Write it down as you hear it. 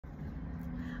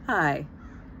Hi,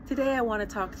 today I want to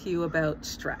talk to you about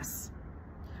stress.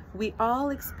 We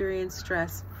all experience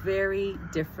stress very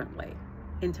differently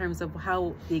in terms of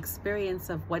how the experience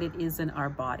of what it is in our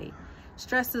body.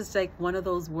 Stress is like one of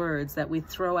those words that we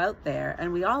throw out there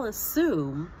and we all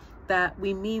assume that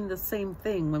we mean the same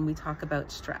thing when we talk about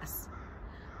stress.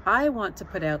 I want to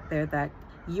put out there that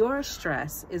your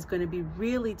stress is going to be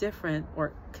really different,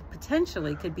 or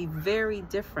potentially could be very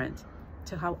different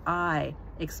to how I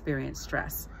experience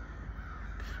stress.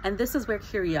 And this is where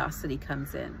curiosity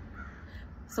comes in.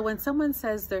 So when someone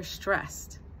says they're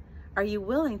stressed, are you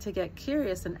willing to get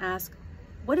curious and ask,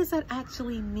 what does that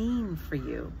actually mean for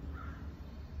you?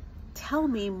 Tell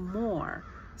me more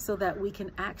so that we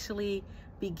can actually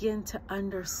begin to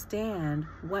understand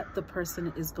what the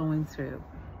person is going through.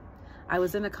 I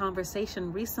was in a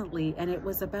conversation recently and it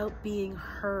was about being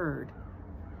heard,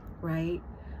 right?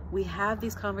 We have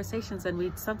these conversations and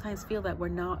we sometimes feel that we're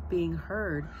not being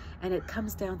heard, and it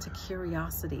comes down to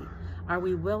curiosity. Are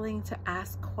we willing to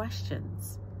ask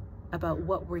questions about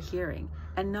what we're hearing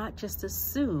and not just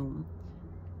assume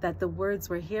that the words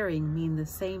we're hearing mean the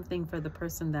same thing for the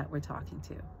person that we're talking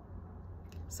to?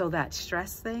 So that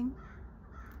stress thing,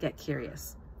 get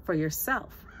curious for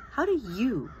yourself. How do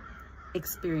you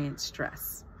experience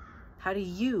stress? How do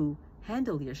you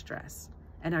handle your stress?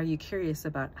 And are you curious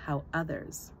about how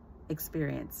others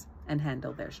experience and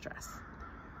handle their stress?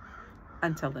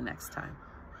 Until the next time.